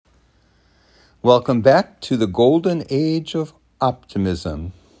Welcome back to the Golden Age of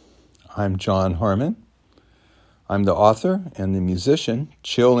Optimism. I'm John Harmon. I'm the author and the musician,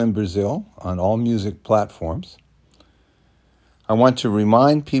 Chill in Brazil, on all music platforms. I want to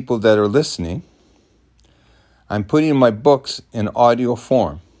remind people that are listening, I'm putting my books in audio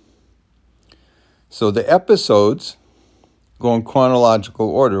form. So the episodes go in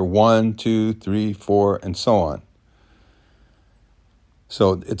chronological order, 1, 2, 3, 4, and so on.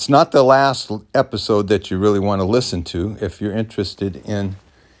 So it's not the last episode that you really want to listen to if you're interested in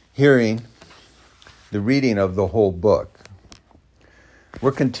hearing the reading of the whole book.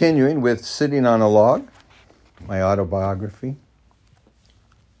 We're continuing with Sitting on a Log, my autobiography.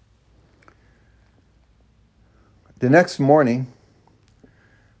 The next morning,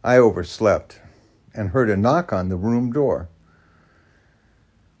 I overslept and heard a knock on the room door.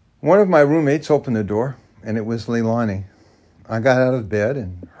 One of my roommates opened the door, and it was Leilani. I got out of bed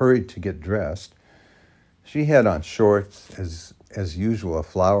and hurried to get dressed. She had on shorts, as usual, a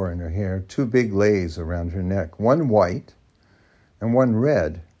flower in her hair, 2 big leis around her neck, one white and one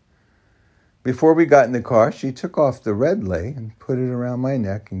red. Before we got in the car, she took off the red lei and put it around my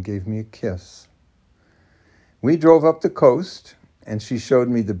neck and gave me a kiss. We drove up the coast, and she showed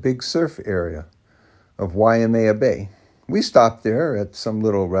me the big surf area of Waimea Bay. We stopped there at some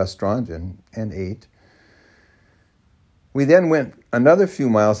little restaurant and ate. We then went another few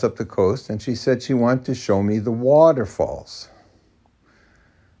miles up the coast, and she said she wanted to show me the waterfalls.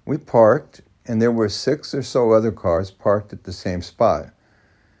 We parked, and there were 6 or so other cars parked at the same spot.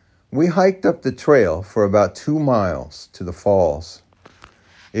 We hiked up the trail for about 2 miles to the falls.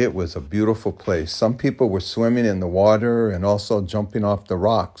 It was a beautiful place. Some people were swimming in the water and also jumping off the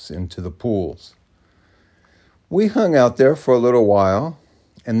rocks into the pools. We hung out there for a little while,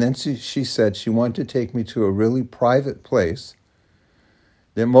 and then she said she wanted to take me to a really private place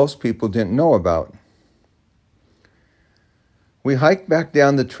that most people didn't know about. We hiked back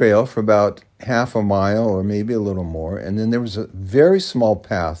down the trail for about half a mile or maybe a little more, and then there was a very small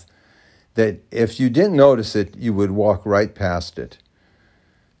path that if you didn't notice it, you would walk right past it.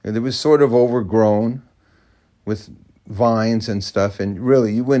 And it was sort of overgrown with vines and stuff, and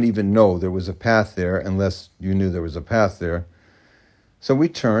really you wouldn't even know there was a path there unless you knew there was a path there. So we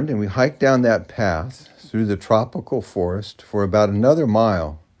turned and we hiked down that path through the tropical forest for about another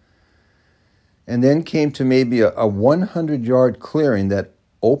mile, and then came to maybe a 100-yard clearing that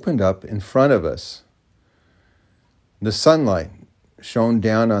opened up in front of us. The sunlight shone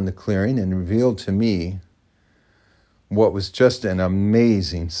down on the clearing and revealed to me what was just an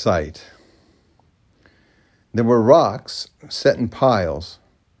amazing sight. There were rocks set in piles.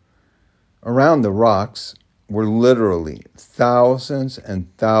 Around the rocks were literally thousands and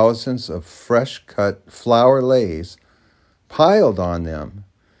thousands of fresh-cut flower leis piled on them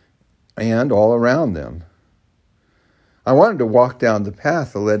and all around them. I wanted to walk down the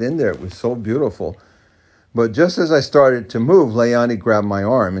path to let in there. It was so beautiful. But just as I started to move, Leilani grabbed my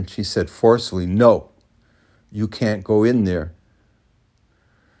arm and she said forcefully, "No, you can't go in there.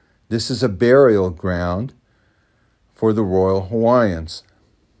 This is a burial ground for the Royal Hawaiians.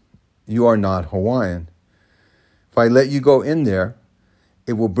 You are not Hawaiian. If I let you go in there,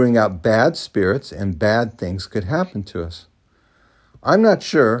 it will bring out bad spirits and bad things could happen to us. I'm not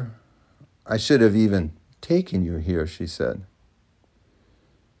sure I should have even taken you here," she said.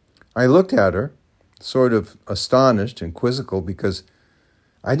 I looked at her, sort of astonished and quizzical, because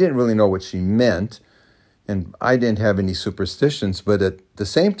I didn't really know what she meant, and I didn't have any superstitions, but at the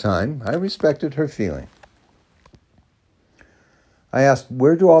same time, I respected her feeling. I asked,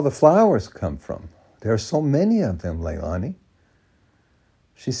 "Where do all the flowers come from? There are so many of them, Leilani."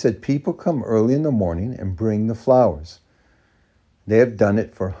 She said, "People come early in the morning and bring the flowers. They have done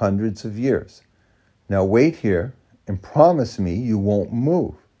it for hundreds of years. Now wait here and promise me you won't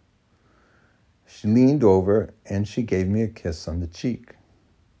move." She leaned over and she gave me a kiss on the cheek.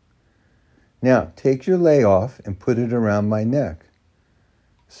 "Now take your lei off and put it around my neck."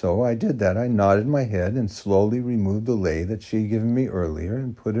 So I did that. I nodded my head and slowly removed the lei that she had given me earlier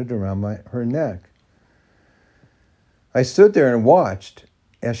and put it around her neck. I stood there and watched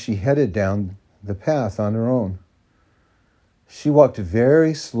as she headed down the path on her own. She walked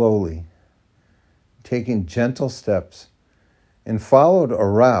very slowly, taking gentle steps, and followed a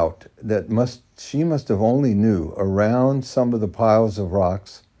route that she must have only knew around some of the piles of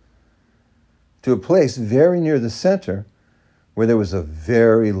rocks to a place very near the center where there was a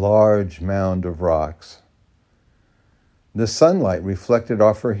very large mound of rocks. The sunlight reflected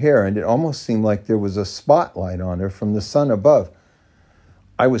off her hair, and it almost seemed like there was a spotlight on her from the sun above.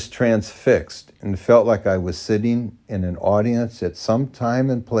 I was transfixed and felt like I was sitting in an audience at some time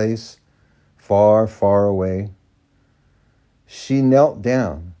and place far, far away. She knelt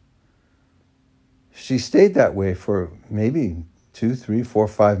down. She stayed that way for maybe 2, 3, 4,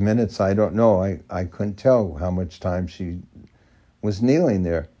 5 minutes. I don't know. I couldn't tell how much time she was kneeling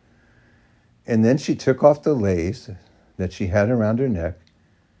there. And then she took off the leis that she had around her neck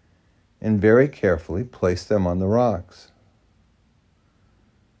and very carefully placed them on the rocks.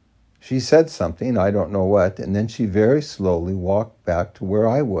 She said something, I don't know what, and then she very slowly walked back to where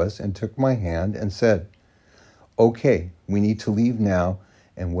I was and took my hand and said, "Okay, we need to leave now,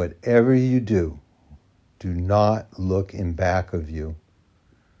 and whatever you do not look in back of you."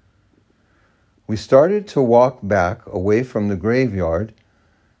 We started to walk back away from the graveyard,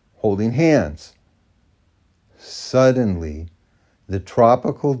 holding hands. Suddenly, the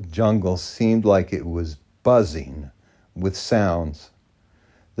tropical jungle seemed like it was buzzing with sounds.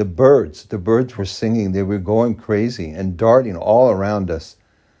 The birds were singing. They were going crazy and darting all around us.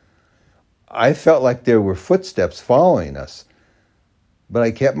 I felt like there were footsteps following us, but I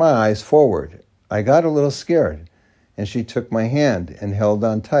kept my eyes forward. I got a little scared, and she took my hand and held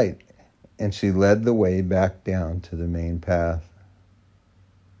on tight, and she led the way back down to the main path.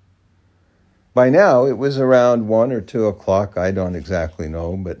 By now, it was around 1 or 2 o'clock. I don't exactly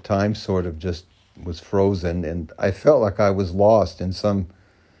know, but time sort of just was frozen, and I felt like I was lost in some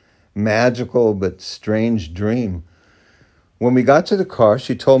magical but strange dream. When we got to the car,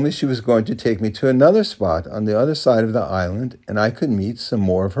 she told me she was going to take me to another spot on the other side of the island, and I could meet some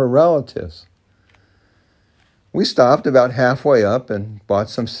more of her relatives. We stopped about halfway up and bought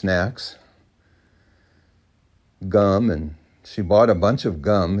some snacks, gum, and she bought a bunch of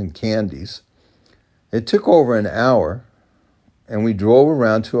gum and candies. It took over an hour, and we drove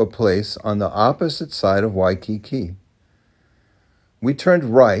around to a place on the opposite side of Waikiki. We turned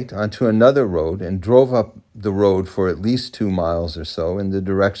right onto another road and drove up the road for at least 2 miles or so in the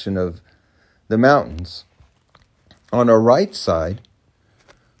direction of the mountains. On our right side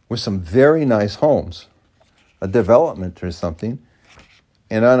were some very nice homes, a development or something,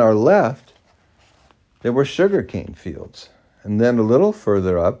 and on our left there were sugarcane fields, and then a little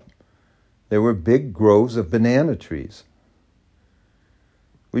further up there were big groves of banana trees.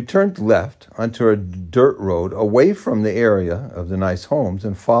 We turned left onto a dirt road away from the area of the nice homes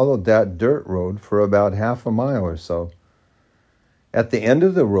and followed that dirt road for about half a mile or so. At the end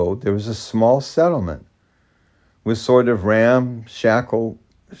of the road, there was a small settlement with sort of ramshackle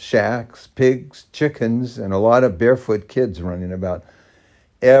shacks, pigs, chickens, and a lot of barefoot kids running about.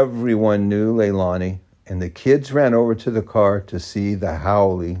 Everyone knew Leilani, and the kids ran over to the car to see the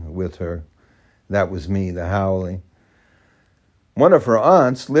Howley with her. That was me, the Howley. One of her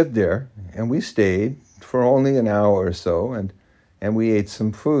aunts lived there, and we stayed for only an hour or so, and we ate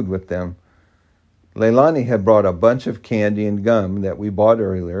some food with them. Leilani had brought a bunch of candy and gum that we bought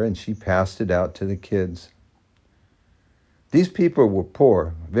earlier, and she passed it out to the kids. These people were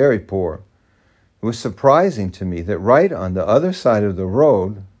poor, very poor. It was surprising to me that right on the other side of the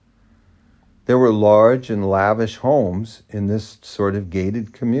road, there were large and lavish homes in this sort of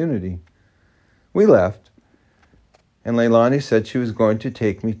gated community. We left, and Leilani said she was going to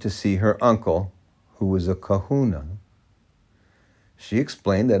take me to see her uncle, who was a kahuna. She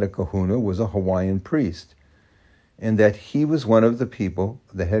explained that a kahuna was a Hawaiian priest, and that he was one of the people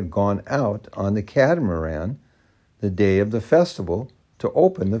that had gone out on the catamaran the day of the festival to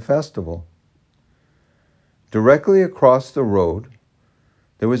open the festival. Directly across the road,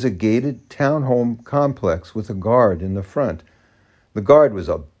 there was a gated townhome complex with a guard in the front. The guard was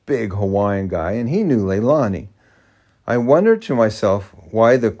a big Hawaiian guy, and he knew Leilani. I wondered to myself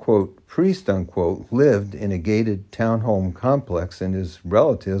why the, quote, priest, unquote, lived in a gated townhome complex and his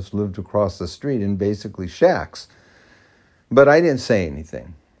relatives lived across the street in basically shacks. But I didn't say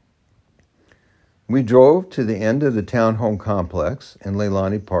anything. We drove to the end of the townhome complex, and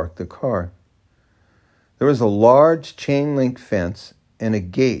Leilani parked the car. There was a large chain-link fence and a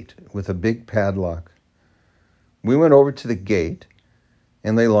gate with a big padlock. We went over to the gate,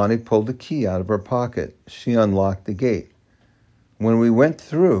 and Leilani pulled the key out of her pocket. She unlocked the gate. When we went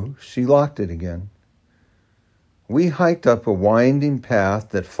through, she locked it again. We hiked up a winding path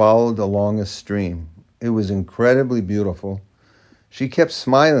that followed along a stream. It was incredibly beautiful. She kept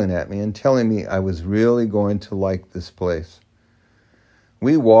smiling at me and telling me I was really going to like this place.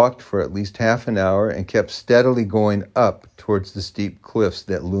 We walked for at least half an hour and kept steadily going up towards the steep cliffs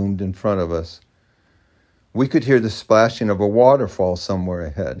that loomed in front of us. We could hear the splashing of a waterfall somewhere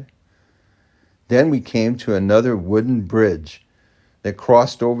ahead. Then we came to another wooden bridge that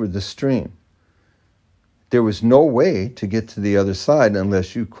crossed over the stream. There was no way to get to the other side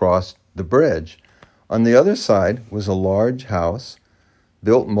unless you crossed the bridge. On the other side was a large house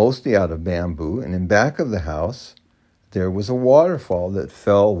built mostly out of bamboo, and in back of the house, there was a waterfall that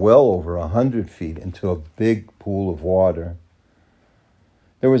fell well over 100 feet into a big pool of water.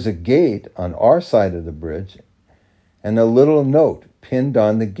 There was a gate on our side of the bridge and a little note pinned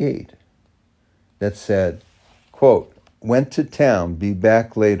on the gate that said, quote, "Went to town, be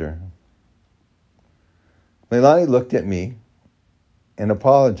back later." Leilani looked at me and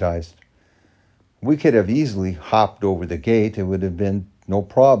apologized. We could have easily hopped over the gate. It would have been no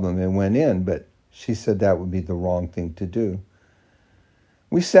problem and went in, but she said that would be the wrong thing to do.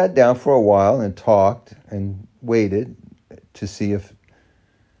 We sat down for a while and talked and waited to see if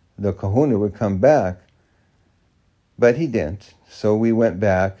the kahuna would come back, but he didn't. So we went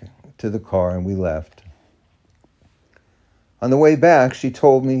back to the car and we left. On the way back, she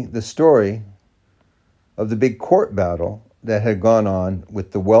told me the story of the big court battle that had gone on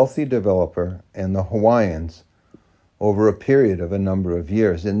with the wealthy developer and the Hawaiians over a period of a number of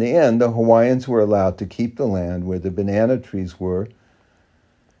years. In the end, the Hawaiians were allowed to keep the land where the banana trees were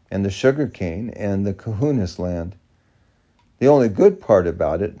and the sugar cane and the kahuna's land. The only good part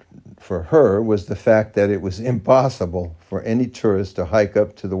about it for her was the fact that it was impossible for any tourist to hike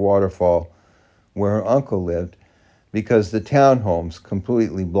up to the waterfall where her uncle lived because the townhomes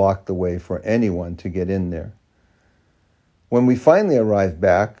completely blocked the way for anyone to get in there. When we finally arrived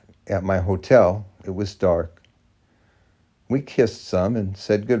back at my hotel, it was dark. We kissed some and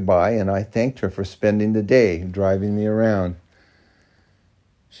said goodbye, and I thanked her for spending the day driving me around.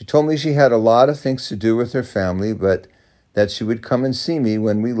 She told me she had a lot of things to do with her family, but that she would come and see me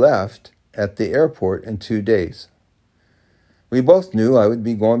when we left at the airport in 2 days. We both knew I would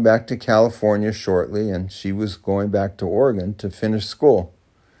be going back to California shortly, and she was going back to Oregon to finish school.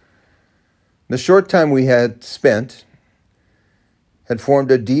 The short time we had spent had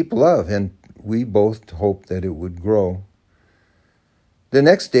formed a deep love, and we both hoped that it would grow. The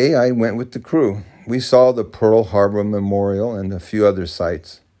next day, I went with the crew. We saw the Pearl Harbor Memorial and a few other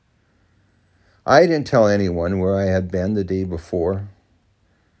sites. I didn't tell anyone where I had been the day before.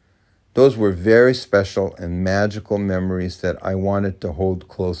 Those were very special and magical memories that I wanted to hold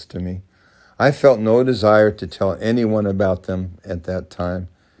close to me. I felt no desire to tell anyone about them at that time.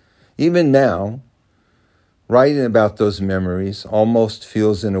 Even now, writing about those memories almost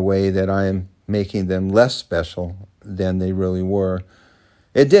feels in a way that I am making them less special than they really were.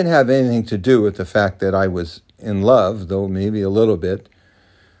 It didn't have anything to do with the fact that I was in love, though maybe a little bit.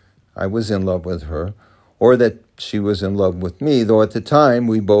 I was in love with her, or that she was in love with me, though at the time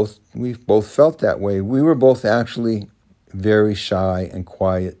we both felt that way. We were both actually very shy and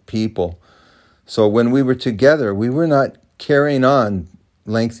quiet people. So when we were together, we were not carrying on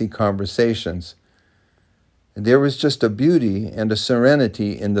lengthy conversations. There was just a beauty and a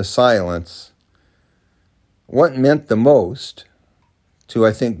serenity in the silence. What meant the most to,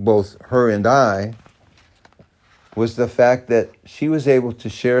 I think, both her and I was the fact that she was able to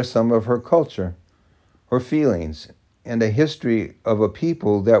share some of her culture, her feelings, and a history of a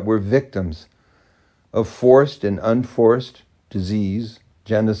people that were victims of forced and unforced disease,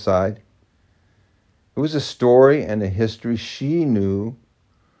 genocide. It was a story and a history she knew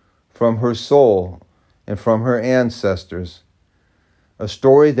from her soul and from her ancestors, a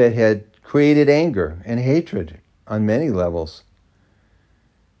story that had created anger and hatred on many levels.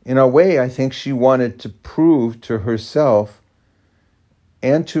 In a way, I think she wanted to prove to herself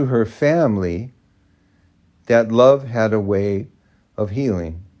and to her family that love had a way of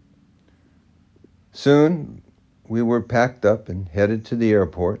healing. Soon, we were packed up and headed to the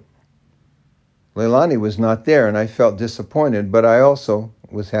airport. Leilani was not there, and I felt disappointed, but I also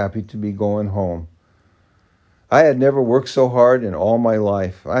was happy to be going home. I had never worked so hard in all my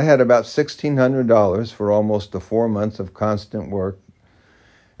life. I had about $1,600 for almost 4 months of constant work.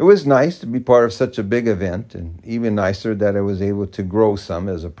 It was nice to be part of such a big event, and even nicer that I was able to grow some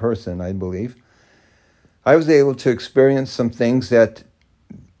as a person, I believe. I was able to experience some things that,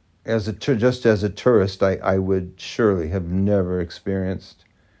 just as a tourist, I would surely have never experienced.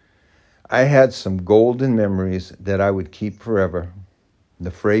 I had some golden memories that I would keep forever. The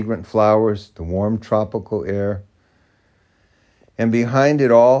fragrant flowers, the warm tropical air, and behind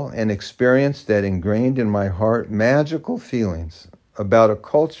it all, an experience that ingrained in my heart magical feelings about a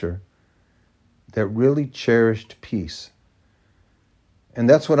culture that really cherished peace. And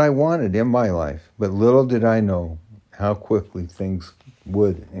that's what I wanted in my life, but little did I know how quickly things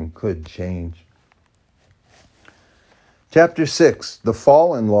would and could change. Chapter 6, The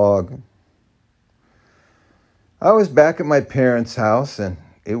Fallen Log. I was back at my parents' house, and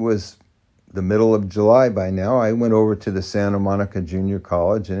it was the middle of July by now. I went over to the Santa Monica Junior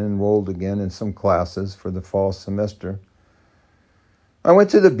College and enrolled again in some classes for the fall semester. I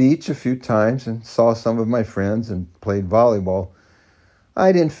went to the beach a few times and saw some of my friends and played volleyball.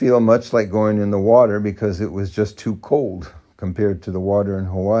 I didn't feel much like going in the water because it was just too cold compared to the water in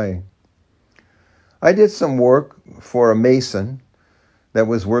Hawaii. I did some work for a mason that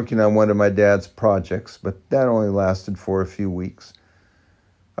was working on one of my dad's projects, but that only lasted for a few weeks.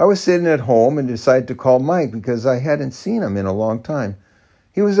 I was sitting at home and decided to call Mike because I hadn't seen him in a long time.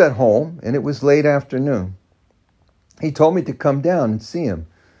 He was at home and it was late afternoon. He told me to come down and see him.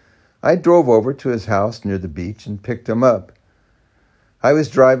 I drove over to his house near the beach and picked him up. I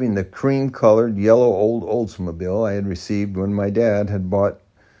was driving the cream-colored yellow old Oldsmobile I had received when my dad had bought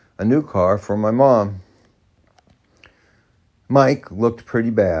a new car for my mom. Mike looked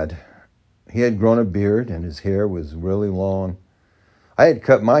pretty bad. He had grown a beard and his hair was really long. I had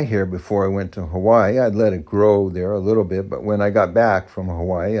cut my hair before I went to Hawaii. I'd let it grow there a little bit, but when I got back from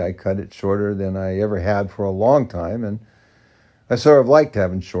Hawaii, I cut it shorter than I ever had for a long time, and I sort of liked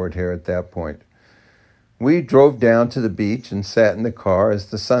having short hair at that point. We drove down to the beach and sat in the car as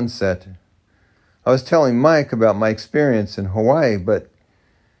the sun set. I was telling Mike about my experience in Hawaii, but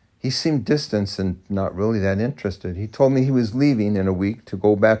he seemed distant and not really that interested. He told me he was leaving in a week to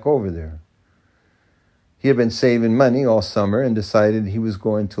go back over there. He had been saving money all summer and decided he was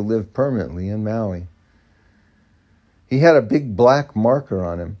going to live permanently in Maui. He had a big black marker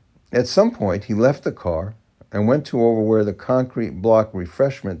on him. At some point, he left the car and went to over where the concrete block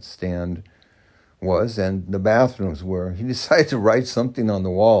refreshment stand was and the bathrooms were. He decided to write something on the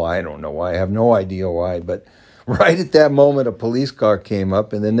wall. I don't know why. I have no idea why. But right at that moment, a police car came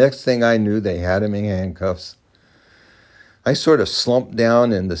up, and the next thing I knew, they had him in handcuffs. I sort of slumped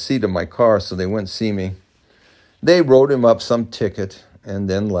down in the seat of my car so they wouldn't see me. They wrote him up some ticket and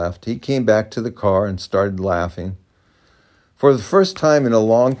then left. He came back to the car and started laughing. For the first time in a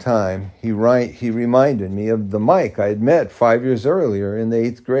long time, he reminded me of the Mike I had met 5 years earlier in the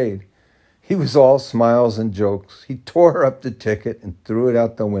 8th grade. He was all smiles and jokes. He tore up the ticket and threw it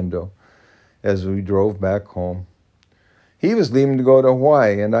out the window as we drove back home. He was leaving to go to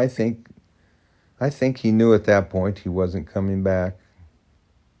Hawaii, and I think he knew at that point he wasn't coming back.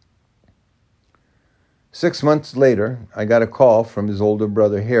 6 months later, I got a call from his older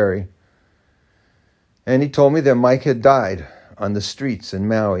brother, Harry, and he told me that Mike had died on the streets in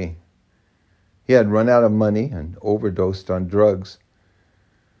Maui. He had run out of money and overdosed on drugs.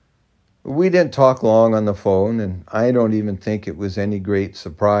 We didn't talk long on the phone, and I don't even think it was any great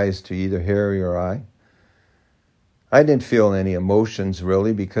surprise to either Harry or I. I didn't feel any emotions,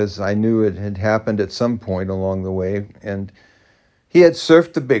 really, because I knew it had happened at some point along the way, and he had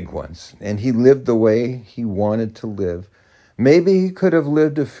surfed the big ones, and he lived the way he wanted to live. Maybe he could have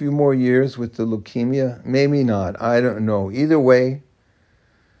lived a few more years with the leukemia. Maybe not. I don't know. Either way,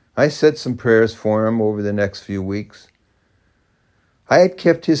 I said some prayers for him over the next few weeks. I had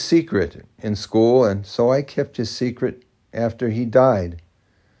kept his secret in school, and so I kept his secret after he died.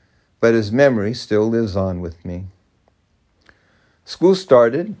 But his memory still lives on with me. School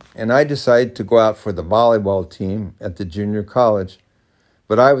started, and I decided to go out for the volleyball team at the junior college.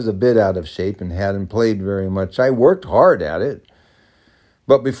 But I was a bit out of shape and hadn't played very much. I worked hard at it.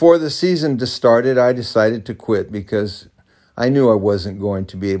 But before the season started, I decided to quit because I knew I wasn't going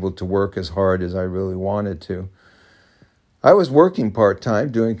to be able to work as hard as I really wanted to. I was working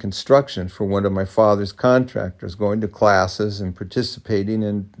part-time doing construction for one of my father's contractors, going to classes and participating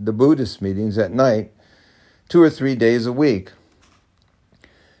in the Buddhist meetings at night 2 or 3 days a week.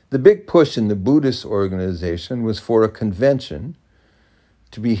 The big push in the Buddhist organization was for a convention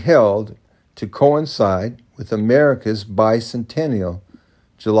to be held to coincide with America's bicentennial,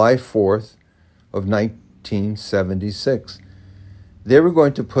 July 4th of 1976. They were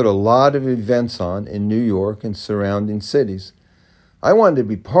going to put a lot of events on in New York and surrounding cities. I wanted to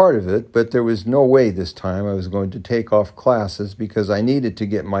be part of it, but there was no way this time I was going to take off classes because I needed to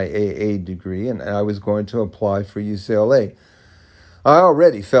get my AA degree and I was going to apply for UCLA. I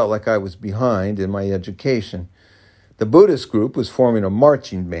already felt like I was behind in my education. The Buddhist group was forming a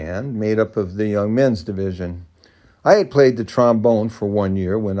marching band made up of the young men's division. I had played the trombone for 1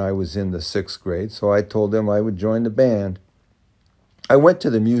 year when I was in the 6th grade, so I told them I would join the band. I went to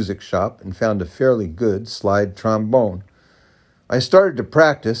the music shop and found a fairly good slide trombone. I started to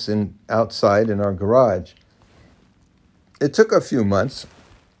practice outside in our garage. It took a few months,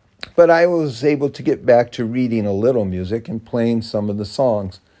 but I was able to get back to reading a little music and playing some of the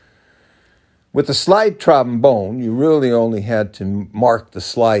songs. With the slide trombone, you really only had to mark the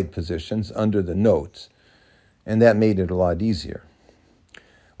slide positions under the notes, and that made it a lot easier.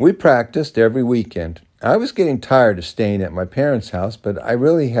 We practiced every weekend. I was getting tired of staying at my parents' house, but I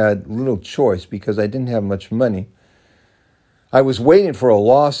really had little choice because I didn't have much money. I was waiting for a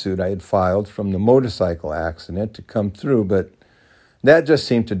lawsuit I had filed from the motorcycle accident to come through, but that just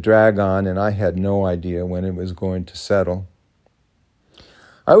seemed to drag on, and I had no idea when it was going to settle.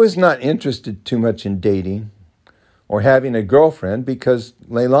 I was not interested too much in dating or having a girlfriend because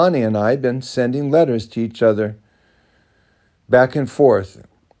Leilani and I had been sending letters to each other back and forth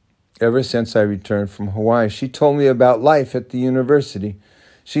ever since I returned from Hawaii. She told me about life at the university.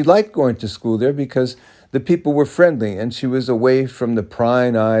 She liked going to school there because the people were friendly and she was away from the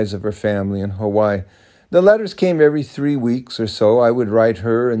prying eyes of her family in Hawaii. The letters came every 3 weeks or so. I would write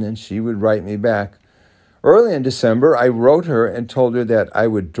her and then she would write me back. Early in December, I wrote her and told her that I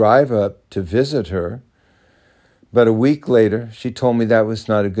would drive up to visit her. But a week later, she told me that was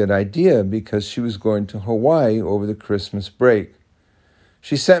not a good idea because she was going to Hawaii over the Christmas break.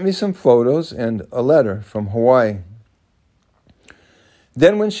 She sent me some photos and a letter from Hawaii.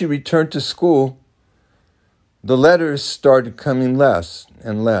 Then when she returned to school, the letters started coming less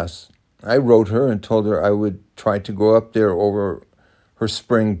and less. I wrote her and told her I would try to go up there over her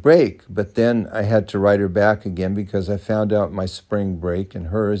spring break, but then I had to write her back again because I found out my spring break and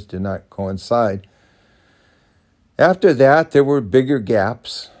hers did not coincide. After that, there were bigger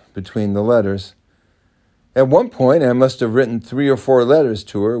gaps between the letters. At one point, I must have written 3 or 4 letters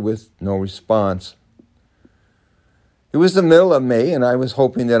to her with no response. It was the middle of May, and I was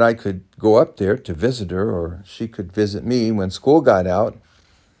hoping that I could go up there to visit her, or she could visit me when school got out.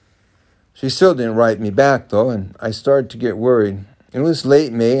 She still didn't write me back, though, and I started to get worried. It was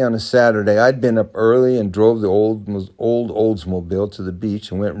late May on a Saturday. I'd been up early and drove the old Oldsmobile to the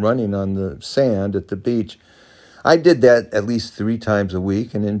beach and went running on the sand at the beach. I did that at least 3 times a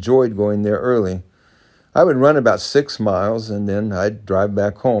week and enjoyed going there early. I would run about 6 miles and then I'd drive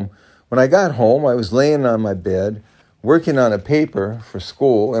back home. When I got home, I was laying on my bed, working on a paper for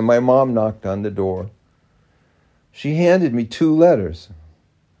school, and my mom knocked on the door. She handed me 2 letters.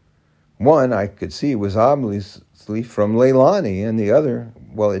 One, I could see, was obviously from Leilani, and the other,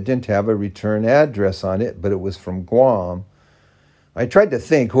 well, it didn't have a return address on it, but it was from Guam. I tried to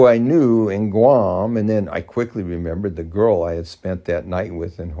think who I knew in Guam, and then I quickly remembered the girl I had spent that night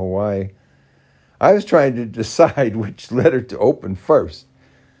with in Hawaii. I was trying to decide which letter to open first.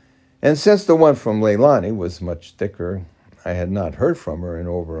 And since the one from Leilani was much thicker, I had not heard from her in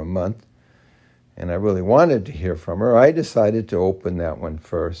over a month, and I really wanted to hear from her, I decided to open that one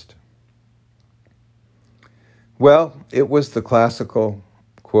first. Well, it was the classical,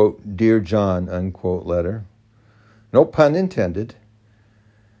 quote, Dear John, unquote, letter. No pun intended.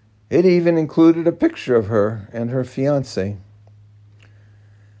 It even included a picture of her and her fiancé.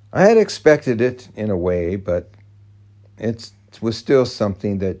 I had expected it in a way, but it was still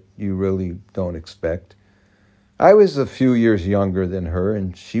something that you really don't expect. I was a few years younger than her,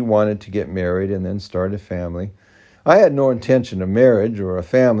 and she wanted to get married and then start a family. I had no intention of marriage or a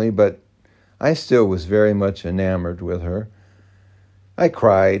family, but I still was very much enamored with her. I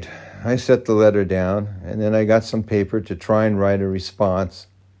cried. I set the letter down, and then I got some paper to try and write a response.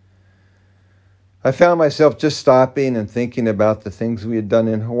 I found myself just stopping and thinking about the things we had done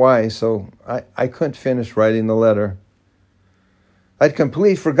in Hawaii, so I couldn't finish writing the letter. I'd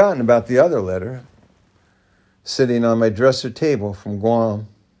completely forgotten about the other letter sitting on my dresser table from Guam.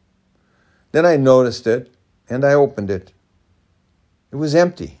 Then I noticed it, and I opened it. It was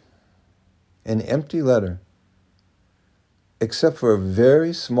empty. An empty letter, except for a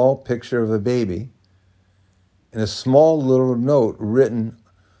very small picture of a baby and a small little note written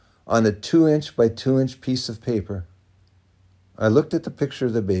on a 2-inch by 2-inch piece of paper. I looked at the picture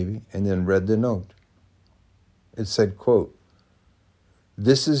of the baby and then read the note. It said, quote,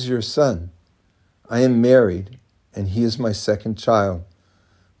 This is your son. I am married, and he is my second child.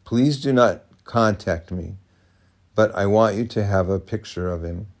 Please do not contact me, but I want you to have a picture of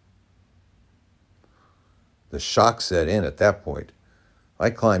him. The shock set in at that point. I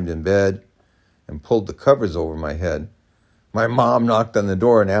climbed in bed and pulled the covers over my head. My mom knocked on the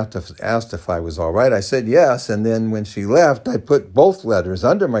door and asked if I was all right. I said yes, and then when she left, I put both letters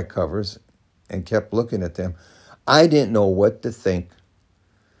under my covers and kept looking at them. I didn't know what to think.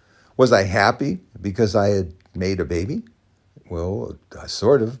 Was I happy because I had made a baby? Well,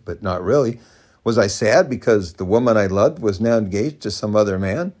 sort of, but not really. Was I sad because the woman I loved was now engaged to some other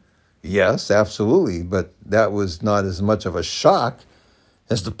man? Yes, absolutely, but that was not as much of a shock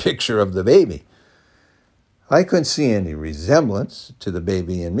as the picture of the baby. I couldn't see any resemblance to the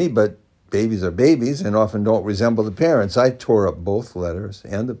baby in me, but babies are babies and often don't resemble the parents. I tore up both letters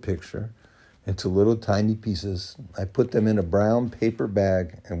and the picture into little tiny pieces. I put them in a brown paper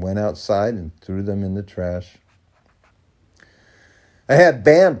bag and went outside and threw them in the trash. I had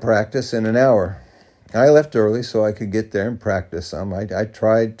band practice in an hour. I left early so I could get there and practice some. I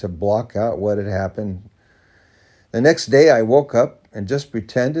tried to block out what had happened. The next day I woke up and just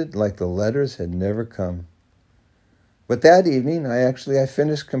pretended like the letters had never come. But that evening I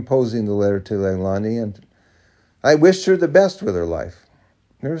finished composing the letter to Leilani, and I wished her the best with her life.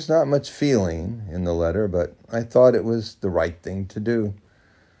 There was not much feeling in the letter, but I thought it was the right thing to do.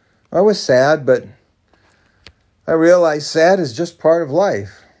 I was sad, but I realized sad is just part of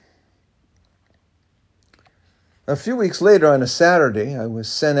life. A few weeks later, on a Saturday, I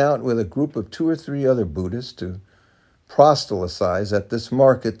was sent out with a group of 2 or 3 other Buddhists to proselytize at this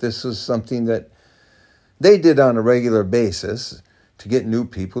market. This was something that they did on a regular basis to get new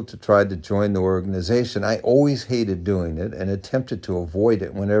people to try to join the organization. I always hated doing it and attempted to avoid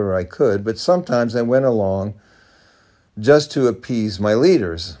it whenever I could, but sometimes I went along just to appease my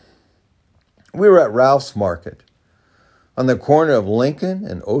leaders. We were at Ralph's Market on the corner of Lincoln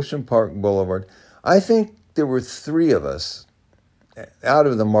and Ocean Park Boulevard. I think there were 3 of us. Out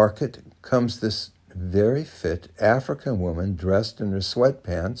of the market comes this very fit African woman dressed in her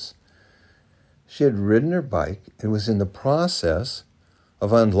sweatpants. She had ridden her bike and was in the process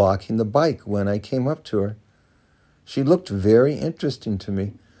of unlocking the bike when I came up to her. She looked very interesting to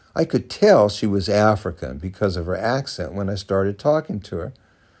me. I could tell she was African because of her accent when I started talking to her.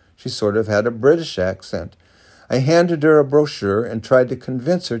 She sort of had a British accent. I handed her a brochure and tried to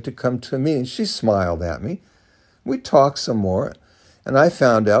convince her to come to a meeting. She smiled at me. We talked some more, and I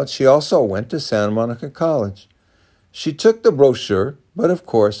found out she also went to Santa Monica College. She took the brochure, but of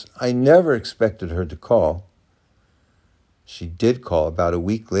course, I never expected her to call. She did call about a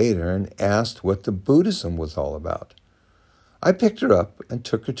week later and asked what the Buddhism was all about. I picked her up and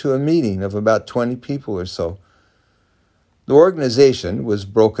took her to a meeting of about 20 people or so. The organization was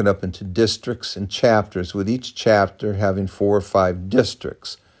broken up into districts and chapters, with each chapter having 4 or 5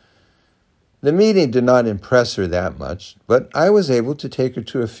 districts. The meeting did not impress her that much, but I was able to take her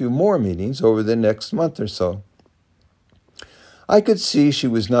to a few more meetings over the next month or so. I could see she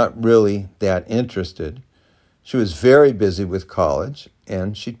was not really that interested. She was very busy with college,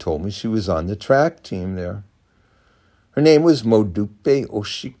 and she told me she was on the track team there. Her name was Modupe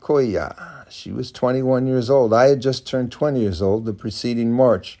Oshikoya. She was 21 years old. I had just turned 20 years old the preceding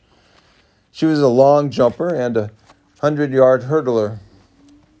March. She was a long jumper and a 100-yard hurdler.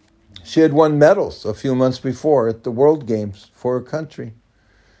 She had won medals a few months before at the World Games for her country.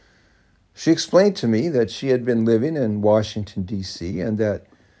 She explained to me that she had been living in Washington, D.C., and that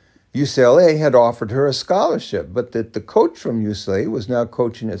UCLA had offered her a scholarship, but that the coach from UCLA was now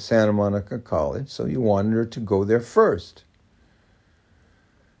coaching at Santa Monica College, so he wanted her to go there first.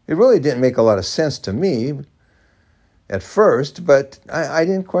 It really didn't make a lot of sense to me at first, but I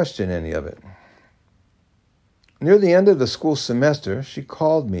didn't question any of it. Near the end of the school semester, she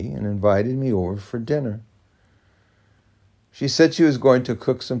called me and invited me over for dinner. She said she was going to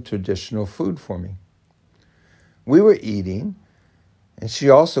cook some traditional food for me. We were eating, and she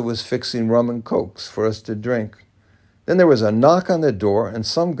also was fixing rum and cokes for us to drink. Then there was a knock on the door, and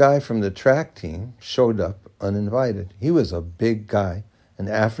some guy from the track team showed up uninvited. He was a big guy, an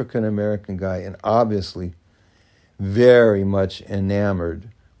African-American guy, and obviously very much enamored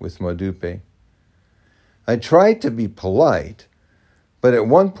with Modupe. I tried to be polite, but at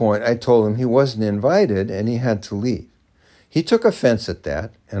one point I told him he wasn't invited and he had to leave. He took offense at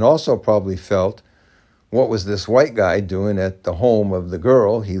that and also probably felt, what was this white guy doing at the home of the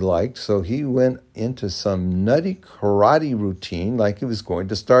girl he liked? So he went into some nutty karate routine like he was going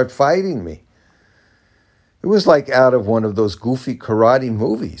to start fighting me. It was like out of one of those goofy karate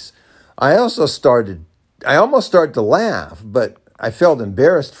movies. I almost started to laugh, but I felt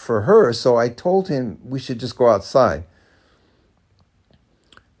embarrassed for her, so I told him we should just go outside.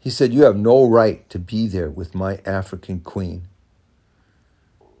 He said, "You have no right to be there with my African queen."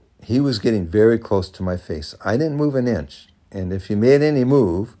 He was getting very close to my face. I didn't move an inch, and if he made any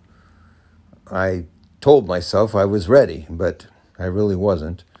move, I told myself I was ready, but I really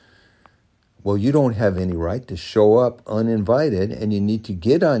wasn't. "Well, you don't have any right to show up uninvited, and you need to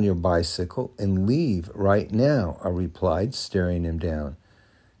get on your bicycle and leave right now," I replied, staring him down.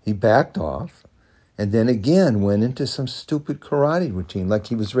 He backed off, and then again went into some stupid karate routine like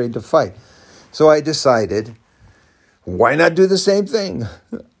he was ready to fight. So I decided, why not do the same thing?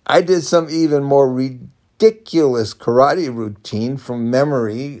 I did some even more ridiculous karate routine from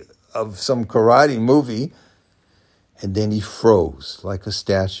memory of some karate movie, and then he froze like a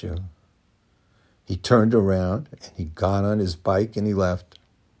statue. He turned around and he got on his bike and he left.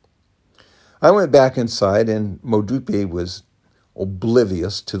 I went back inside and Modupe was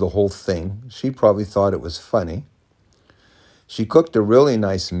oblivious to the whole thing. She probably thought it was funny. She cooked a really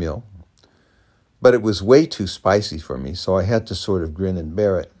nice meal, but it was way too spicy for me, so I had to sort of grin and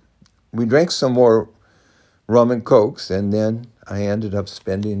bear it. We drank some more rum and cokes, and then I ended up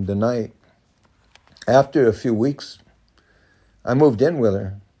spending the night. After a few weeks, I moved in with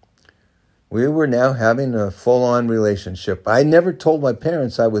her. We were now having a full-on relationship. I never told my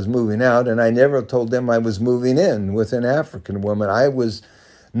parents I was moving out, and I never told them I was moving in with an African woman. I was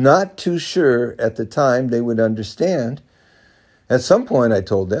not too sure at the time they would understand. At some point, I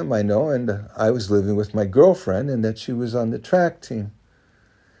told them, I know, and I was living with my girlfriend and that she was on the track team.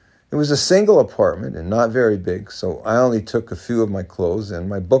 It was a single apartment and not very big, so I only took a few of my clothes and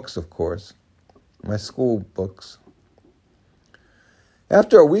my books, of course, my school books.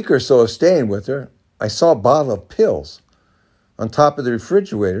 After a week or so of staying with her, I saw a bottle of pills on top of the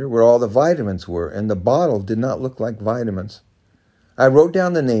refrigerator where all the vitamins were, and the bottle did not look like vitamins. I wrote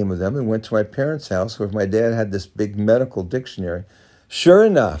down the name of them and went to my parents' house where my dad had this big medical dictionary. Sure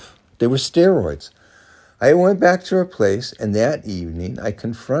enough, they were steroids. I went back to her place, and that evening I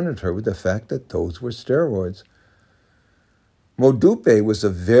confronted her with the fact that those were steroids. Modupe was a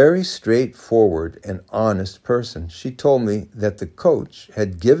very straightforward and honest person. She told me that the coach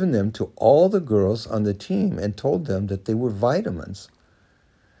had given them to all the girls on the team and told them that they were vitamins.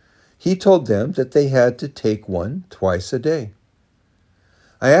 He told them that they had to take one twice a day.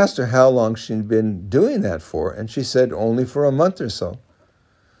 I asked her how long she'd been doing that for, and she said only for a month or so.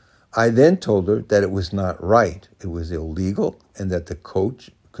 I then told her that it was not right, it was illegal, and that the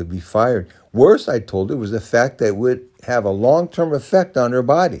coach could be fired. Worse, I told her, was the fact that it would have a long-term effect on her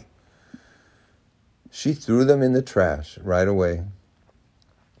body. She threw them in the trash right away.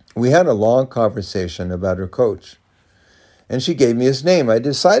 We had a long conversation about her coach, and she gave me his name. I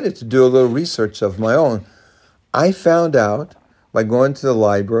decided to do a little research of my own. I found out by going to the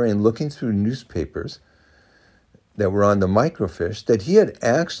library and looking through newspapers that were on the microfiche that he had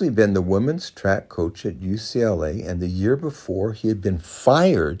actually been the women's track coach at UCLA, and the year before he had been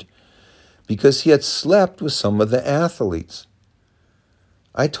fired because he had slept with some of the athletes.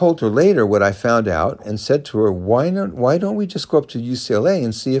 I told her later what I found out and said to her, why don't we just go up to UCLA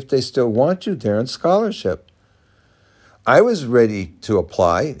and see if they still want you there on scholarship? I was ready to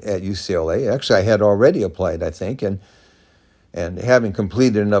apply at UCLA. Actually, I had already applied, I think, and having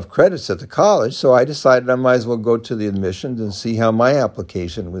completed enough credits at the college, so I decided I might as well go to the admissions and see how my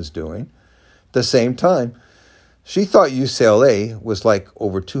application was doing. At the same time, she thought UCLA was like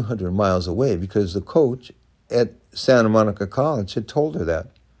over 200 miles away because the coach at Santa Monica College had told her that.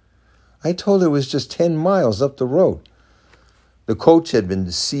 I told her it was just 10 miles up the road. The coach had been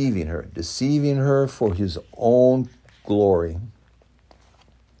deceiving her for his own glory.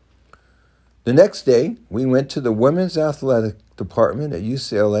 The next day, we went to the women's athletic department at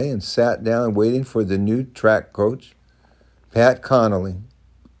UCLA and sat down waiting for the new track coach, Pat Connolly,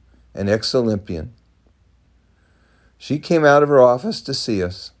 an ex-Olympian. She came out of her office to see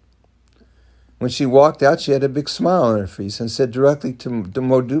us. When she walked out, she had a big smile on her face and said directly to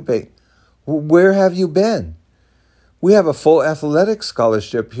Modupe, "Where have you been? We have a full athletic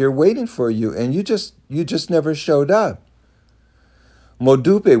scholarship here waiting for you, and you just never showed up."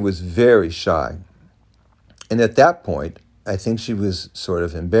 Modupe was very shy, and at that point, I think she was sort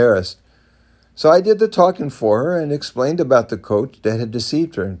of embarrassed. So I did the talking for her and explained about the coach that had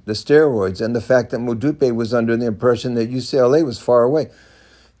deceived her, the steroids, and the fact that Modupe was under the impression that UCLA was far away.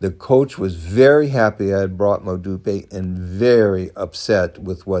 The coach was very happy I had brought Modupe and very upset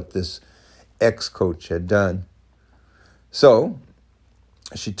with what this ex-coach had done. So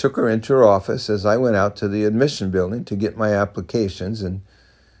she took her into her office as I went out to the admission building to get my applications and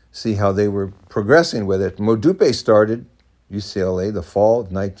see how they were progressing with it. Modupe started UCLA the fall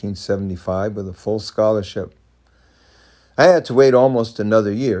of 1975 with a full scholarship. I had to wait almost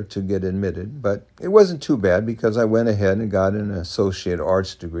another year to get admitted, but it wasn't too bad because I went ahead and got an associate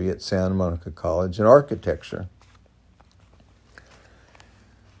arts degree at Santa Monica College in architecture.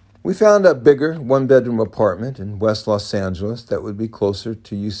 We found a bigger one-bedroom apartment in West Los Angeles that would be closer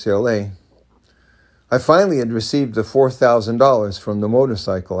to UCLA. I finally had received the $4,000 from the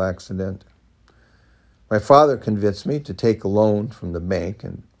motorcycle accident. My father convinced me to take a loan from the bank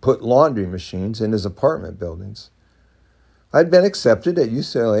and put laundry machines in his apartment buildings. I'd been accepted at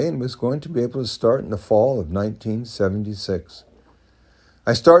UCLA and was going to be able to start in the fall of 1976.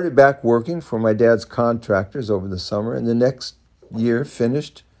 I started back working for my dad's contractors over the summer, and the next year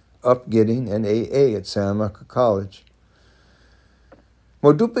finished up getting an AA at Santa Monica College.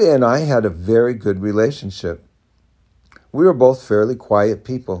 Modupe and I had a very good relationship. We were both fairly quiet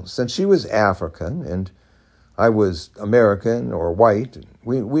people. Since she was African and I was American or white,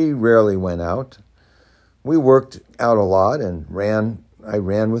 we rarely went out. We worked out a lot and ran I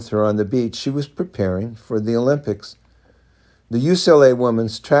ran with her on the beach. She was preparing for the Olympics. The UCLA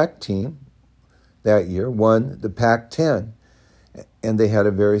women's track team that year won the Pac-10, and they had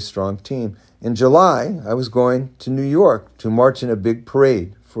a very strong team. In July, I was going to New York to march in a big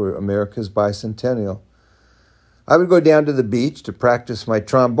parade for America's bicentennial. I would go down to the beach to practice my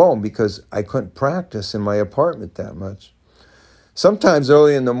trombone because I couldn't practice in my apartment that much. Sometimes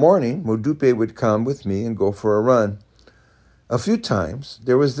early in the morning, Modupe would come with me and go for a run. A few times,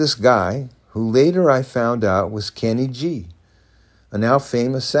 there was this guy who later I found out was Kenny G, a now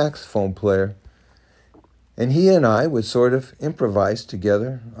famous saxophone player. And he and I would sort of improvise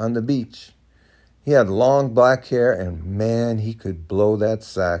together on the beach. He had long black hair, and man, he could blow that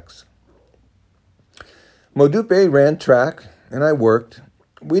sax. Modupe ran track, and I worked.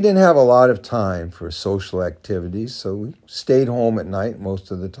 We didn't have a lot of time for social activities, so we stayed home at night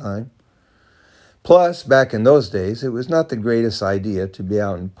most of the time. Plus, back in those days, it was not the greatest idea to be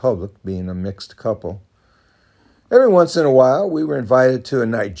out in public being a mixed couple. Every once in a while, we were invited to a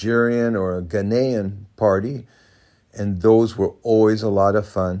Nigerian or a Ghanaian party, and those were always a lot of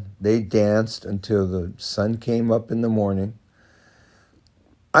fun. They danced until the sun came up in the morning.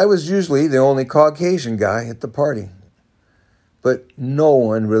 I was usually the only Caucasian guy at the party, but no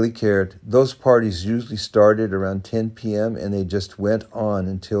one really cared. Those parties usually started around 10 p.m. and they just went on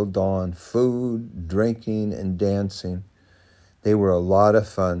until dawn. Food, drinking, and dancing. They were a lot of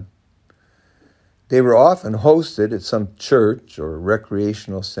fun. They were often hosted at some church or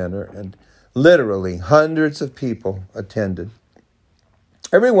recreational center, and literally hundreds of people attended.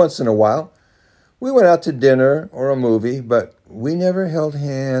 Every once in a while, we went out to dinner or a movie, but we never held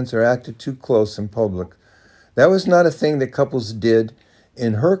hands or acted too close in public. That was not a thing that couples did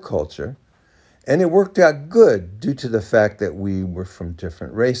in her culture, and it worked out good due to the fact that we were from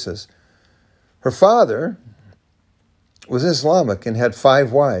different races. Her father was Islamic and had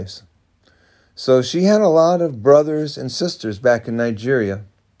 5 wives, so she had a lot of brothers and sisters back in Nigeria.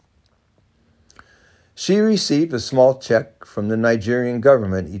 She received a small check from the Nigerian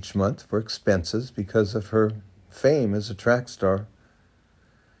government each month for expenses because of her fame as a track star.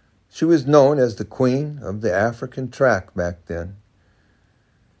 She was known as the Queen of the African track back then.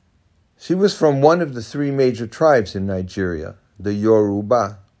 She was from one of the 3 major tribes in Nigeria, the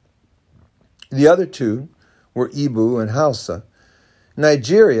Yoruba. The other 2 were Igbo and Hausa. In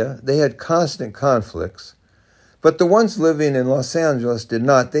Nigeria, they had constant conflicts, but the ones living in Los Angeles did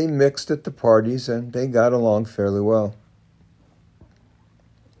not. They mixed at the parties and they got along fairly well.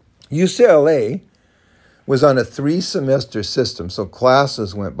 UCLA was on a 3-semester system, so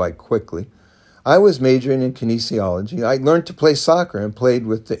classes went by quickly. I was majoring in kinesiology. I learned to play soccer and played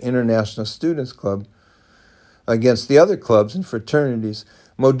with the International Students Club against the other clubs and fraternities.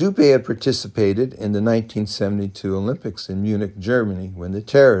 Modupe had participated in the 1972 Olympics in Munich, Germany, when the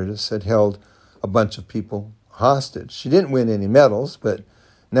terrorists had held a bunch of people hostage. She didn't win any medals, but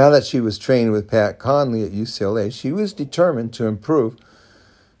now that she was trained with Pat Conley at UCLA, she was determined to improve.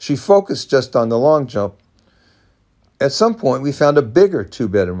 She focused just on the long jump. At some point, we found a bigger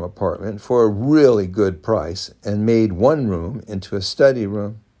 2-bedroom apartment for a really good price and made one room into a study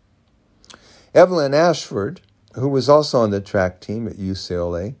room. Evelyn Ashford, who was also on the track team at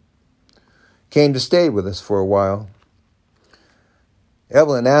UCLA, came to stay with us for a while.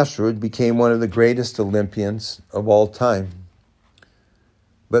 Evelyn Ashford became one of the greatest Olympians of all time.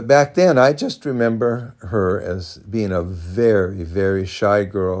 But back then, I just remember her as being a very, very shy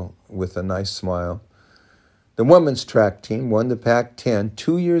girl with a nice smile. The women's track team won the Pac-10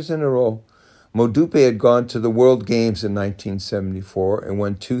 2 years in a row. Modupe had gone to the World Games in 1974 and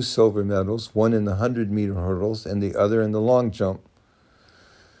won 2 silver medals, one in the 100-meter hurdles and the other in the long jump.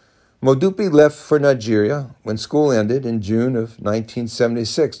 Modupe left for Nigeria when school ended in June of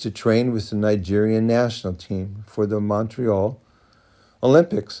 1976 to train with the Nigerian national team for the Montreal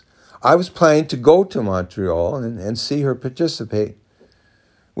Olympics. I was planning to go to Montreal and see her participate.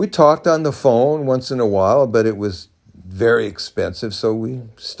 We talked on the phone once in a while, but it was very expensive, so we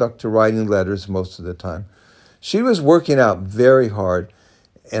stuck to writing letters most of the time. She was working out very hard,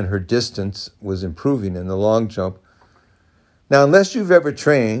 and her distance was improving in the long jump. Now, unless you've ever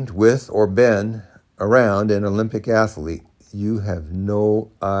trained with or been around an Olympic athlete, you have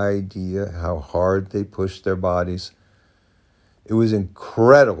no idea how hard they push their bodies. It was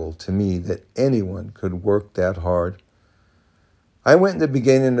incredible to me that anyone could work that hard. I went in the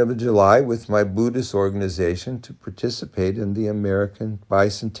beginning of July with my Buddhist organization to participate in the American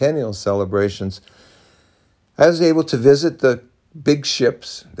bicentennial celebrations. I was able to visit the big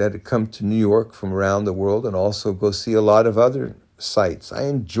ships that had come to New York from around the world and also go see a lot of other sites. I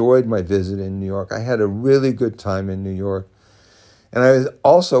enjoyed my visit in New York. I had a really good time in New York. And I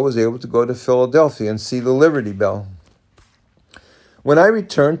also was able to go to Philadelphia and see the Liberty Bell. When I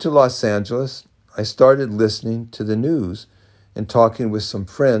returned to Los Angeles, I started listening to the news and talking with some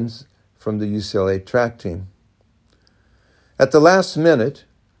friends from the UCLA track team. At the last minute,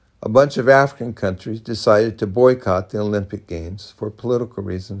 a bunch of African countries decided to boycott the Olympic Games for political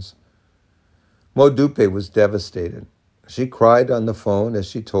reasons. Modupe was devastated. She cried on the phone as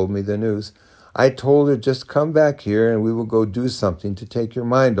she told me the news. I told her, just come back here and we will go do something to take your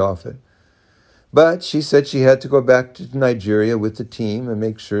mind off it. But she said she had to go back to Nigeria with the team and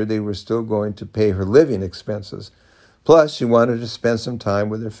make sure they were still going to pay her living expenses. Plus, she wanted to spend some time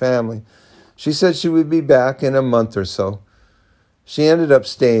with her family. She said she would be back in a month or so. She ended up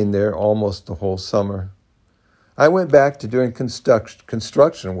staying there almost the whole summer. I went back to doing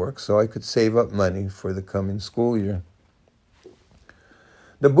construction work so I could save up money for the coming school year.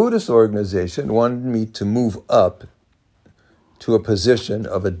 The Buddhist organization wanted me to move up to a position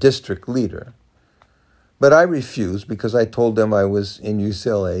of a district leader. But I refused because I told them I was in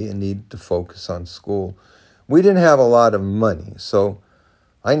UCLA and needed to focus on school. We didn't have a lot of money, so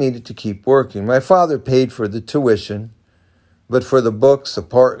I needed to keep working. My father paid for the tuition, but for the books,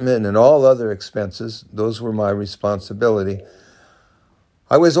 apartment, and all other expenses, those were my responsibility.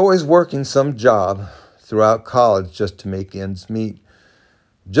 I was always working some job throughout college just to make ends meet.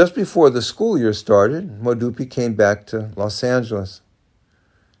 Just before the school year started, Modupe came back to Los Angeles.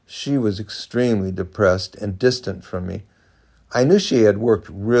 She was extremely depressed and distant from me. I knew she had worked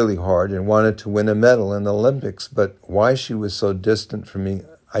really hard and wanted to win a medal in the Olympics, but why she was so distant from me,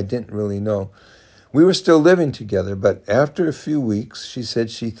 I didn't really know. We were still living together, but after a few weeks, she said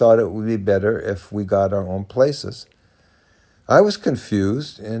she thought it would be better if we got our own places. I was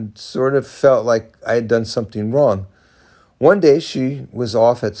confused and sort of felt like I had done something wrong. One day she was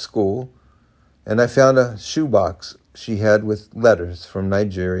off at school, and I found a shoebox she had with letters from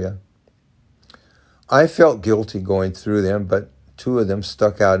Nigeria. I felt guilty going through them, but two of them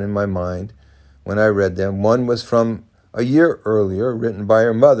stuck out in my mind when I read them. One was from a year earlier, written by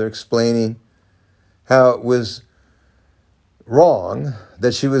her mother, explaining how it was wrong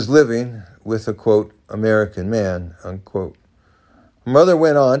that she was living with a, quote, American man, unquote. Her mother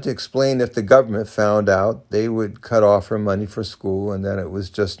went on to explain if the government found out, they would cut off her money for school and that it was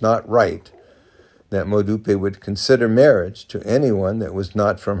just not right that Modupe would consider marriage to anyone that was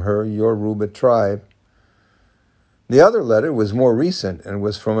not from her Yoruba tribe. The other letter was more recent and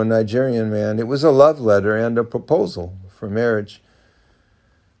was from a Nigerian man. It was a love letter and a proposal for marriage.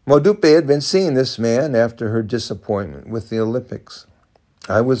 Modupe had been seeing this man after her disappointment with the Olympics.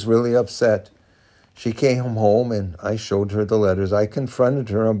 I was really upset. She came home and I showed her the letters. I confronted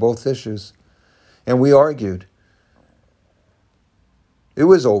her on both issues, and we argued. It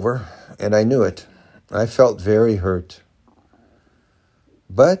was over, and I knew it. I felt very hurt.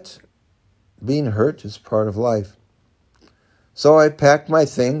 But being hurt is part of life. So I packed my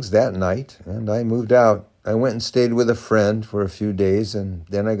things that night, and I moved out. I went and stayed with a friend for a few days, and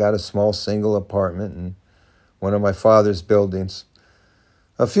then I got a small single apartment in one of my father's buildings.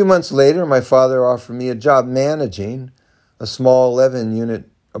 A few months later, my father offered me a job managing a small 11-unit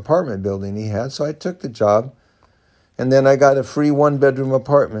apartment building he had, so I took the job, and then I got a free one-bedroom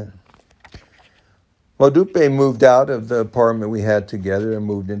apartment. Modupe moved out of the apartment we had together and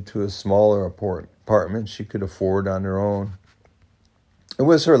moved into a smaller apartment she could afford on her own. It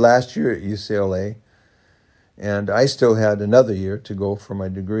was her last year at UCLA, and I still had another year to go for my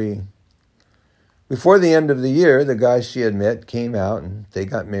degree. Before the end of the year, the guy she had met came out and they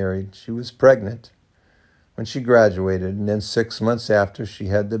got married. She was pregnant when she graduated, and then 6 months after, she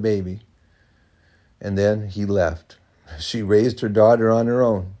had the baby. And then he left. She raised her daughter on her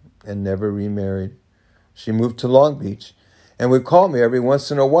own and never remarried. She moved to Long Beach and would call me every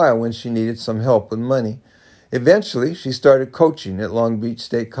once in a while when she needed some help with money. Eventually, she started coaching at Long Beach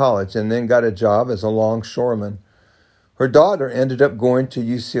State College and then got a job as a longshoreman. Her daughter ended up going to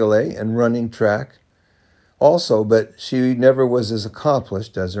UCLA and running track also, but she never was as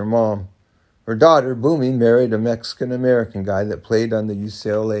accomplished as her mom. Her daughter, Boomy, married a Mexican-American guy that played on the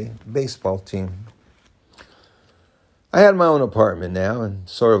UCLA baseball team. I had my own apartment now and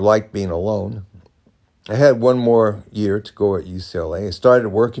sort of liked being alone. I had one more year to go at UCLA. I started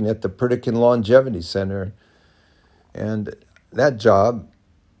working at the Pritikin Longevity Center, and that job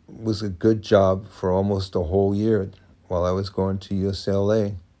was a good job for almost a whole year while I was going to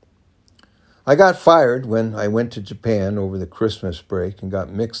UCLA. I got fired when I went to Japan over the Christmas break and got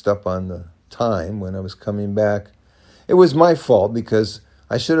mixed up on the time when I was coming back. It was my fault because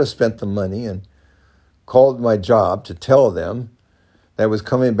I should have spent the money and called my job to tell them that I was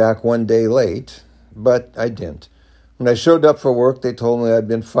coming back one day late, but I didn't. When I showed up for work, they told me I'd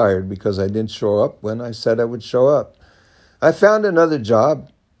been fired because I didn't show up when I said I would show up. I found another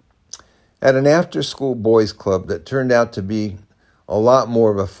job at an after-school boys club that turned out to be a lot more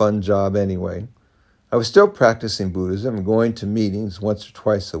of a fun job anyway. I was still practicing Buddhism and going to meetings once or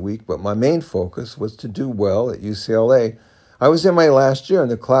twice a week, but my main focus was to do well at UCLA. I was in my last year, and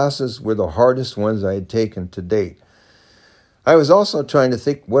the classes were the hardest ones I had taken to date. I was also trying to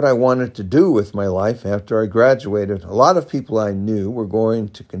think what I wanted to do with my life after I graduated. A lot of people I knew were going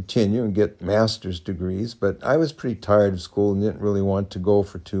to continue and get master's degrees, but I was pretty tired of school and didn't really want to go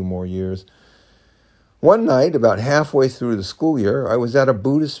for 2 more years. One night, about halfway through the school year, I was at a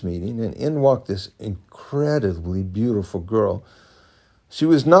Buddhist meeting, and in walked this incredibly beautiful girl. She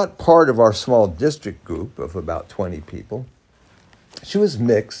was not part of our small district group of about 20 people. She was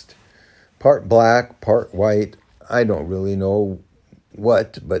mixed, part black, part white. I don't really know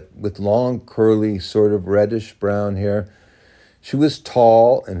what, but with long, curly, sort of reddish-brown hair. She was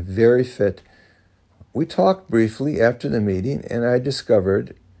tall and very fit. We talked briefly after the meeting, and I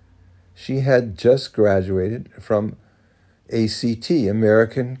discovered she had just graduated from ACT,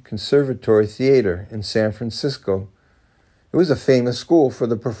 American Conservatory Theater in San Francisco. It was a famous school for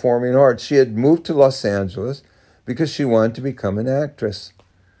the performing arts. She had moved to Los Angeles because she wanted to become an actress.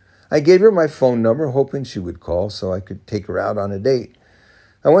 I gave her my phone number, hoping she would call so I could take her out on a date.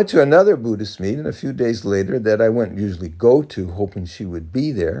 I went to another Buddhist meeting a few days later that I wouldn't usually go to, hoping she would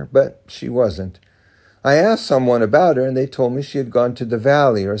be there, but she wasn't. I asked someone about her, and they told me she had gone to the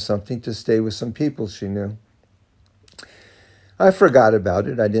Valley or something to stay with some people she knew. I forgot about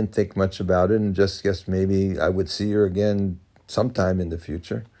it. I didn't think much about it and just guessed maybe I would see her again sometime in the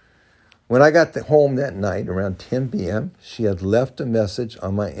future. When I got home that night, around 10 p.m., she had left a message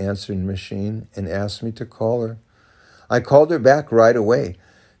on my answering machine and asked me to call her. I called her back right away,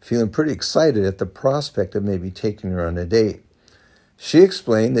 feeling pretty excited at the prospect of maybe taking her on a date. She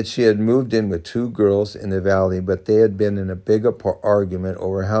explained that she had moved in with 2 girls in the Valley, but they had been in a big argument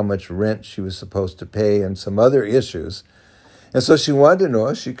over how much rent she was supposed to pay and some other issues. And so she wanted to know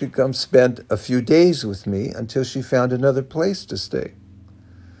if she could come spend a few days with me until she found another place to stay.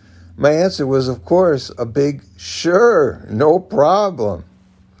 My answer was, of course, a big sure, no problem.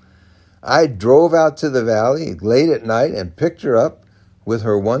 I drove out to the Valley late at night and picked her up with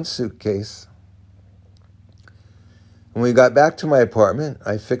her 1 suitcase. When we got back to my apartment,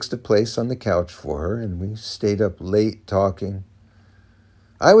 I fixed a place on the couch for her, and we stayed up late talking.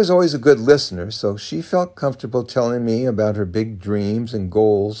 I was always a good listener, so she felt comfortable telling me about her big dreams and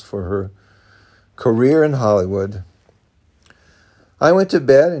goals for her career in Hollywood. I went to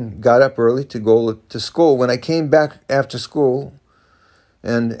bed and got up early to go to school. When I came back after school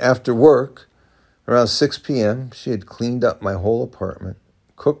and after work, around 6 p.m., she had cleaned up my whole apartment,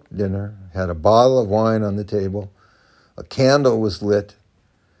 cooked dinner, had a bottle of wine on the table, a candle was lit,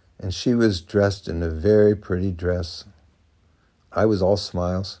 and she was dressed in a very pretty dress. I was all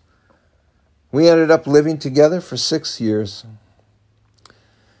smiles. We ended up living together for 6 years.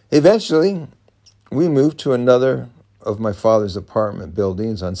 Eventually, we moved to another of my father's apartment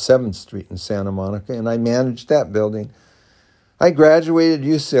buildings on 7th Street in Santa Monica, and I managed that building. I graduated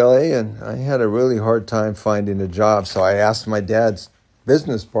UCLA, and I had a really hard time finding a job, so I asked my dad's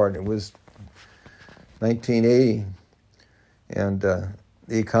business partner. It was 1980, and the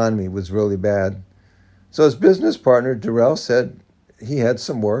economy was really bad. So his business partner, Darrell, said he had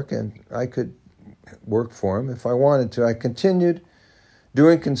some work, and I could work for him if I wanted to. I continued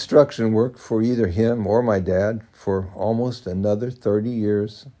doing construction work for either him or my dad for almost another 30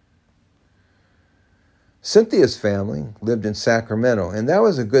 years. Cynthia's family lived in Sacramento, and that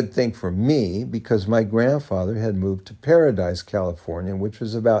was a good thing for me because my grandfather had moved to Paradise, California, which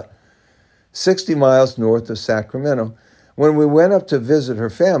was about 60 miles north of Sacramento. When we went up to visit her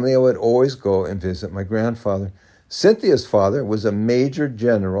family, I would always go and visit my grandfather. Cynthia's father was a major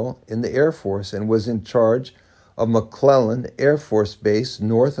general in the Air Force and was in charge of McClellan Air Force Base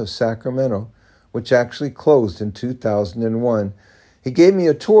north of Sacramento, which actually closed in 2001. He gave me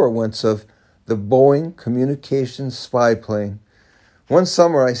a tour once of the Boeing Communications spy plane. One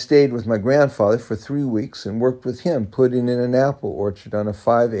summer I stayed with my grandfather for 3 weeks and worked with him putting in an apple orchard on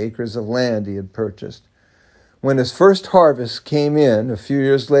 5 acres of land he had purchased. When his first harvest came in a few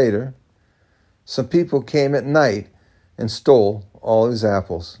years later, some people came at night and stole all his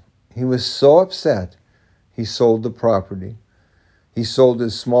apples. He was so upset, he sold the property. He sold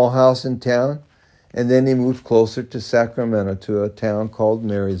his small house in town, and then he moved closer to Sacramento to a town called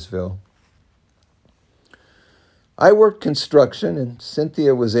Marysville. I worked construction, and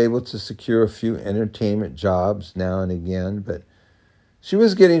Cynthia was able to secure a few entertainment jobs now and again, but She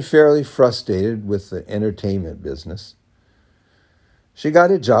was getting fairly frustrated with the entertainment business. She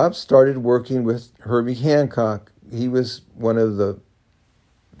got a job, started working with Herbie Hancock. He was one of the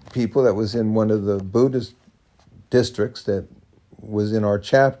people that was in one of the Buddhist districts that was in our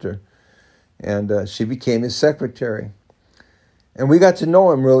chapter. And she became his secretary. And we got to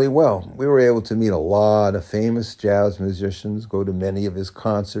know him really well. We were able to meet a lot of famous jazz musicians, go to many of his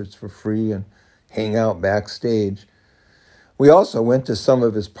concerts for free, and hang out backstage. We also went to some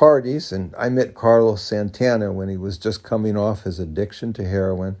of his parties, and I met Carlos Santana when he was just coming off his addiction to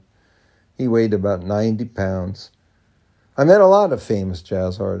heroin. He weighed about 90 pounds. I met a lot of famous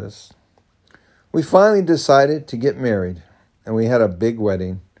jazz artists. We finally decided to get married, and we had a big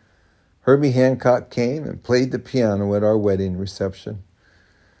wedding. Herbie Hancock came and played the piano at our wedding reception.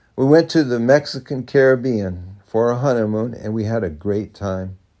 We went to the Mexican Caribbean for a honeymoon, and we had a great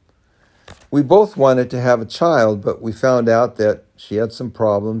time. We both wanted to have a child, but we found out that she had some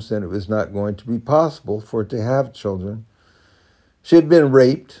problems and it was not going to be possible for her to have children. She had been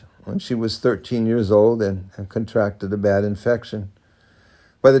raped when she was 13 years old and contracted a bad infection.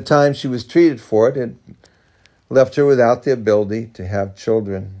 By the time she was treated for it, it left her without the ability to have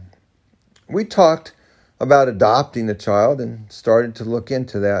children. We talked about adopting a child and started to look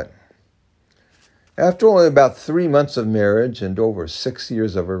into that. After only about 3 months of marriage and over 6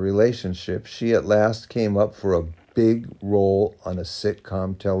 years of a relationship, she at last came up for a big role on a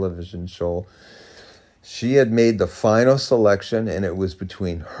sitcom television show. She had made the final selection, and it was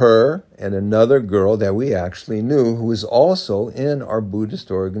between her and another girl that we actually knew who was also in our Buddhist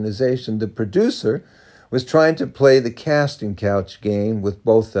organization. The producer was trying to play the casting couch game with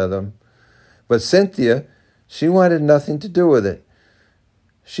both of them. But Cynthia, she wanted nothing to do with it.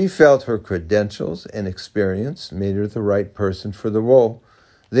 She felt her credentials and experience made her the right person for the role.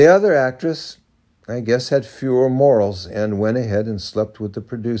 The other actress, I guess, had fewer morals and went ahead and slept with the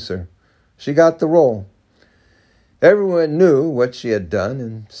producer. She got the role. Everyone knew what she had done,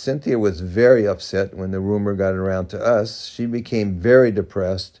 and Cynthia was very upset when the rumor got around to us. She became very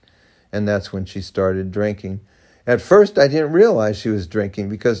depressed, and that's when she started drinking. At first, I didn't realize she was drinking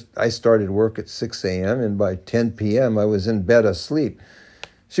because I started work at 6 a.m. and by 10 p.m. I was in bed asleep.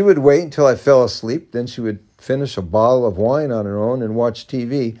 She would wait until I fell asleep, then she would finish a bottle of wine on her own and watch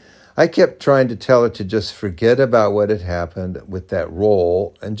TV. I kept trying to tell her to just forget about what had happened with that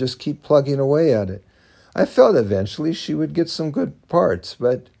role and just keep plugging away at it. I felt eventually she would get some good parts,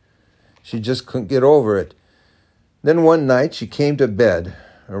 but she just couldn't get over it. Then one night she came to bed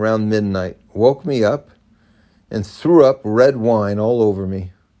around midnight, woke me up, and threw up red wine all over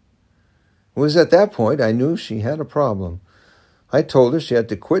me. It was at that point I knew she had a problem. I told her she had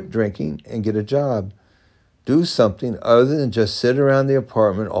to quit drinking and get a job. Do something other than just sit around the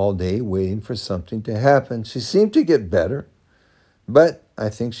apartment all day waiting for something to happen. She seemed to get better, but I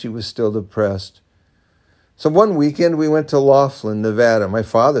think she was still depressed. So one weekend we went to Laughlin, Nevada. My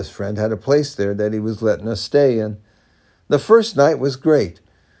father's friend had a place there that he was letting us stay in. The first night was great.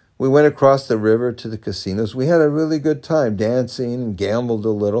 We went across the river to the casinos. We had a really good time dancing and gambled a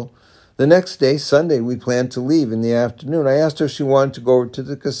little. The next day, Sunday, we planned to leave in the afternoon. I asked her if she wanted to go over to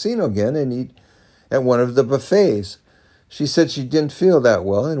the casino again and eat at one of the buffets. She said she didn't feel that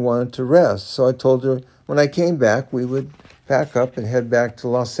well and wanted to rest. So I told her when I came back, we would pack up and head back to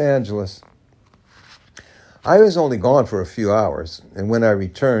Los Angeles. I was only gone for a few hours, and when I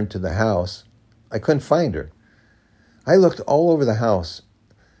returned to the house, I couldn't find her. I looked all over the house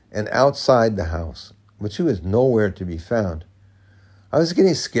and outside the house, but she was nowhere to be found. I was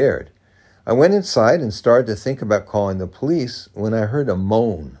getting scared. I went inside and started to think about calling the police when I heard a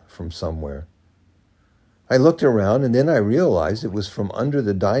moan from somewhere. I looked around and then I realized it was from under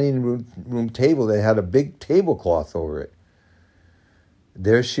the dining room table that had a big tablecloth over it.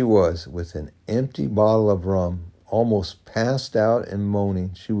 There she was with an empty bottle of rum, almost passed out and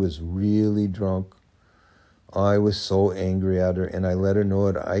moaning. She was really drunk. I was so angry at her, and I let her know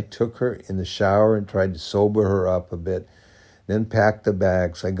it. I took her in the shower and tried to sober her up a bit, then packed the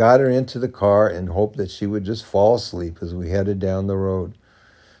bags. I got her into the car and hoped that she would just fall asleep as we headed down the road.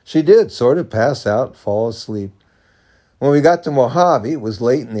 She did sort of pass out, fall asleep. When we got to Mojave, it was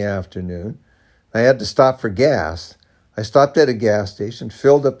late in the afternoon. I had to stop for gas. I stopped at a gas station,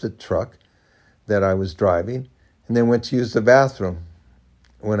 filled up the truck that I was driving, and then went to use the bathroom.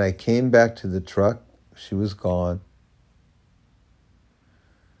 When I came back to the truck, she was gone.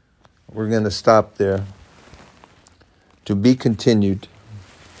 We're going to stop there. To be continued.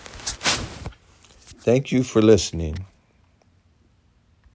 Thank you for listening.